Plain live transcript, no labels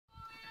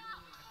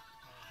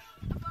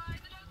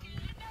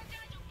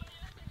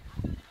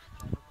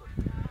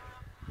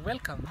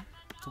Welcome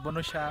to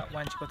Bonosha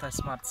Wanchikota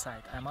Smart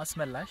Site. I'm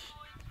Asmelash.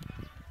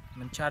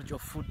 I'm in charge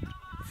of food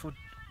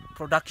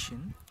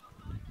production.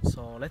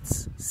 So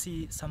let's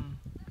see some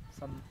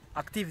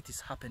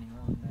activities happening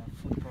on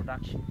food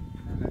production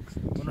in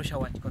Bonosha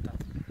Wanchikota.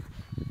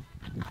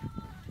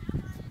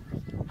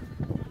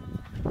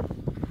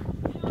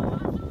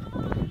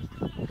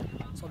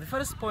 So the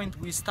first point,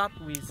 we start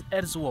with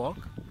earthwork,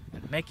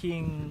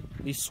 making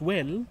this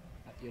well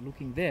that you're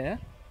looking there.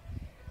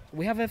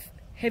 We have a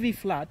heavy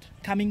flood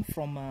coming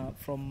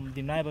from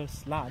the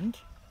neighbor's land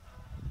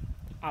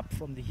up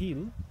from the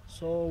hill,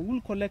 so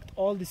we'll collect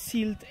all the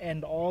silt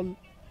and all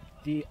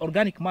the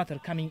organic matter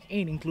coming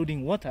in,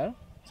 including water.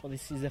 So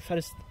this is the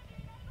first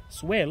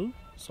swell.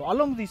 So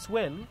along this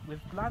well we've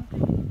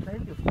planted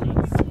plenty of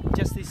things.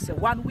 Just this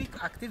 1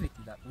 week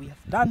activity that we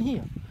have done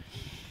here.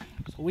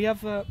 So we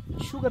have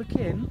sugar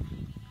cane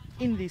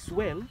in this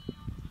well,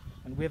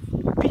 and we have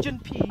pigeon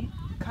pea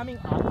coming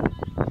up.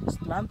 It's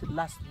planted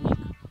last week.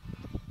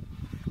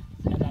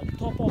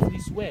 Top of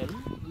this well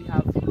we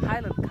have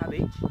highland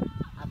cabbage.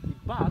 At the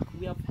back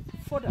we have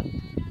fodder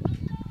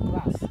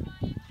grass,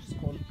 it's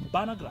called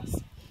banana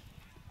grass.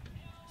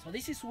 So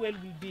this is well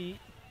will be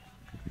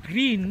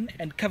green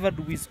and covered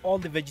with all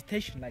the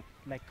vegetation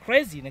like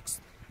crazy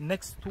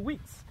next 2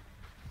 weeks.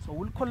 So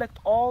we'll collect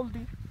all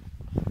the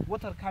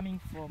water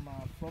coming from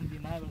the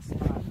neighbor's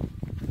land,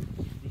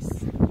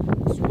 this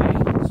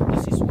well. So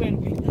this is when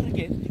we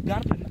irrigate the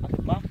garden at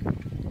the back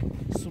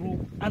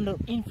through under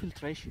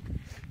infiltration.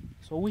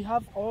 So we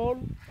have all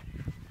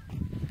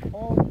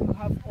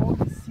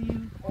the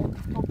seed, all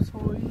the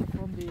topsoil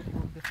from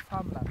the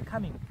farmland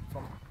coming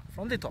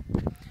from the top.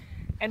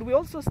 And we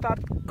also start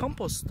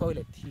compost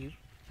toilet here.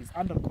 It is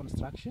under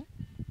construction.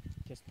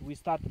 We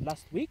started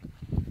last week.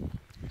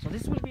 So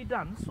this will be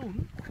done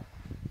soon.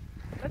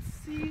 Let's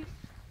see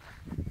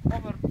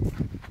over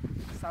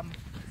some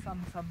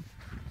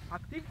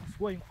activities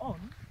going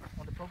on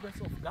the progress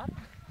of garden.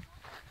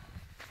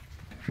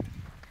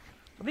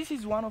 So this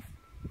is one of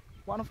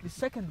the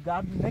second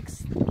garden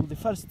next to the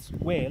first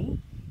well.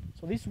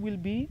 So this will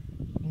be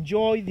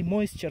enjoy the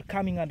moisture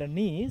coming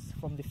underneath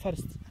from the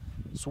first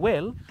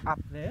swell up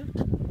there.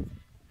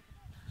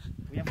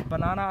 We have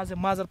banana as a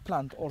mother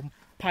plant or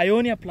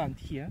pioneer plant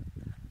here,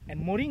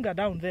 and moringa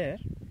down there.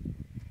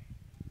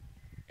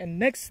 And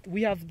next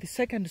we have the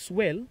second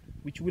swell,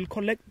 which will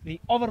collect the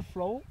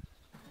overflow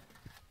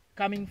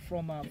coming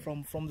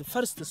from the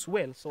first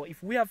swell. So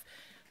if we have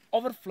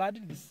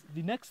overflooded,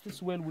 the next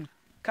swell will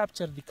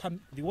capture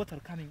the water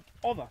coming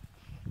over.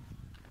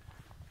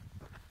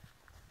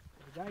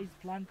 The guy is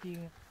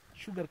planting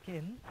sugar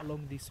cane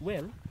along this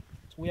well.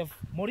 So we have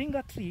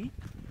moringa tree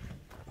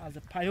as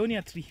a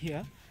pioneer tree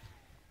here.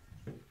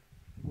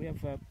 We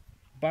have a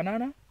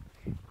banana,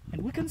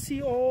 and we can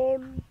see all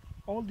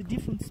the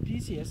different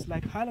species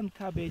like highland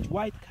cabbage,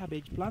 white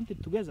cabbage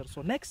planted together.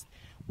 So next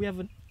we have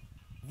a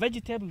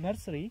vegetable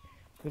nursery.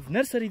 We have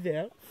nursery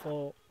there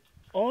for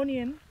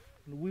onion.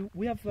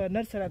 We have a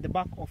nursery at the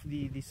back of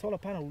the solar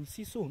panel, we'll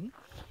see soon.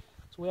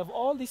 So we have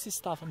all this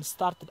stuff and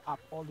started up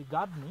all the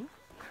gardening.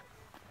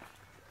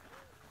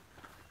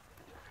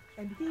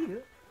 And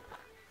here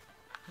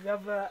we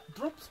have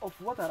drops of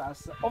water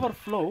as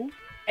overflow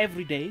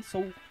every day.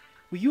 So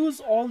we use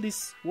all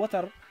this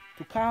water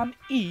to come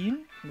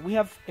in. We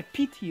have a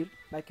pit here,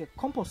 like a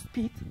compost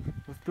pit.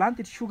 We've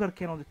planted sugar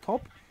cane on the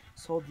top.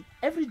 So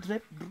every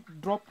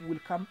drop will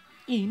come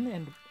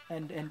in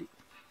and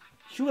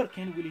sugar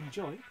cane will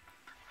enjoy.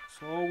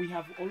 So we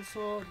have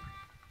also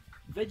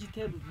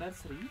vegetable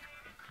nursery,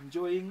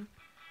 enjoying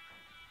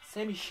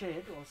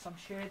semi-shade or some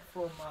shade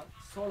from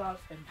solar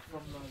and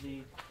from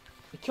the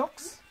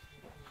kiosks.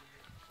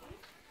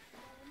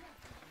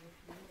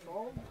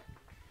 So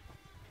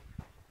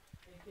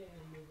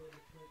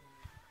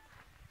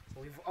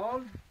we have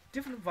all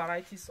different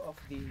varieties of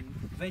the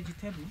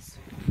vegetables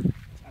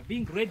are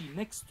being ready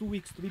next 2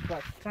 weeks to be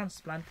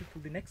transplanted to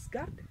the next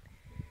garden.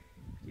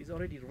 It's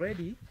already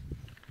ready.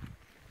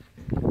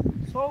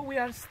 So we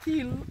are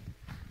still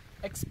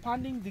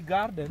expanding the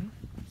garden.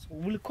 So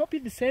we'll copy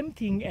the same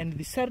thing, and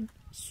the third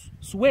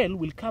swell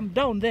will come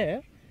down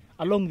there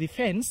along the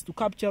fence to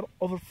capture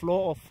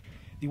overflow of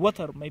the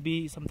water.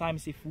 Maybe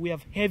sometimes if we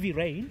have heavy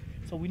rain,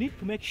 so we need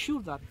to make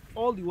sure that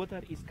all the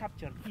water is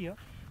captured here.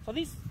 So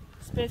this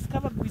space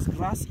covered with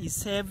grass is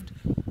saved.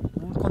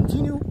 We'll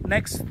continue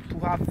next to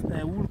have,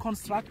 we'll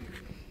construct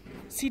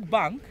seed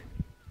bank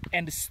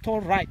and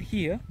store right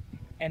here,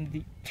 and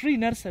the tree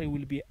nursery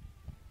will be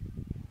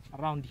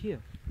around here.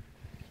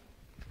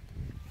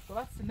 So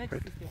that's the next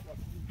step what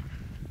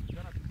we're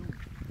gonna do.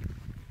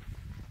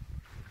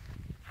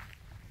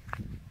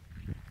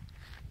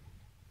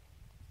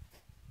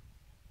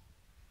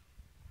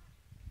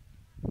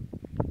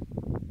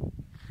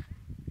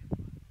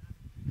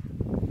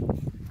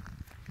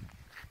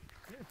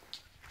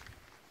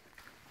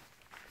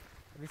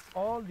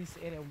 All this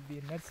area will be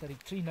a nursery,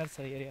 tree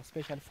nursery area,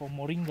 especially for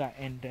moringa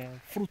and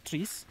fruit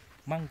trees,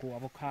 mango,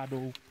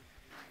 avocado.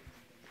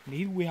 And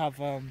here we have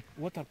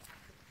water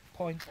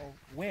point or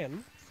well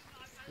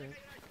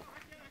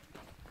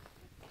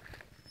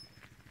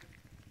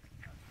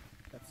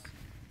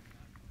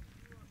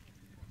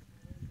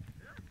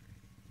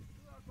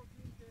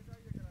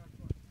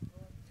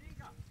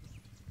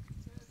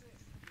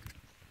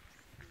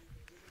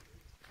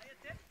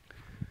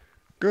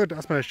Good,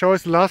 Asmelash. Show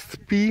us the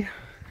last bee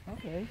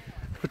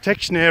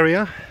protection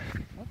area.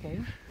 Okay,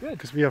 good.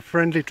 Because we are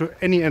friendly to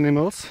any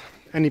animals,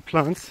 any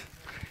plants,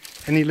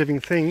 any living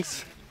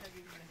things.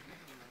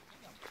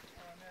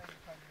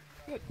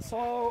 Good.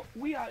 So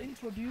we are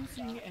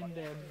introducing and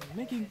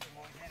making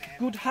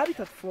good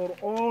habitat for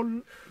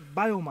all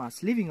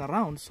biomass living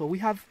around. So we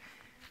have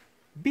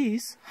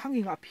bees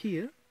hanging up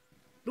here,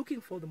 looking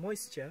for the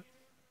moisture.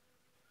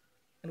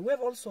 And we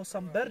have also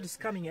some birds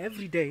coming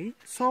every day.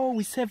 So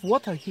we save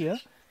water here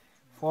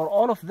for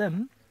all of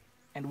them.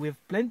 And we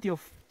have plenty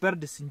of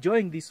birds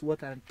enjoying this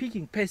water and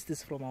picking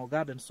pests from our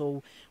garden.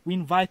 So we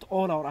invite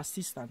all our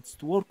assistants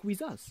to work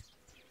with us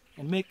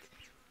and make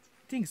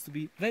things to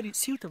be very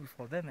suitable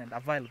for them and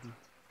available.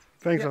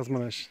 Thanks,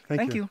 Asmelash.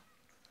 Thank you.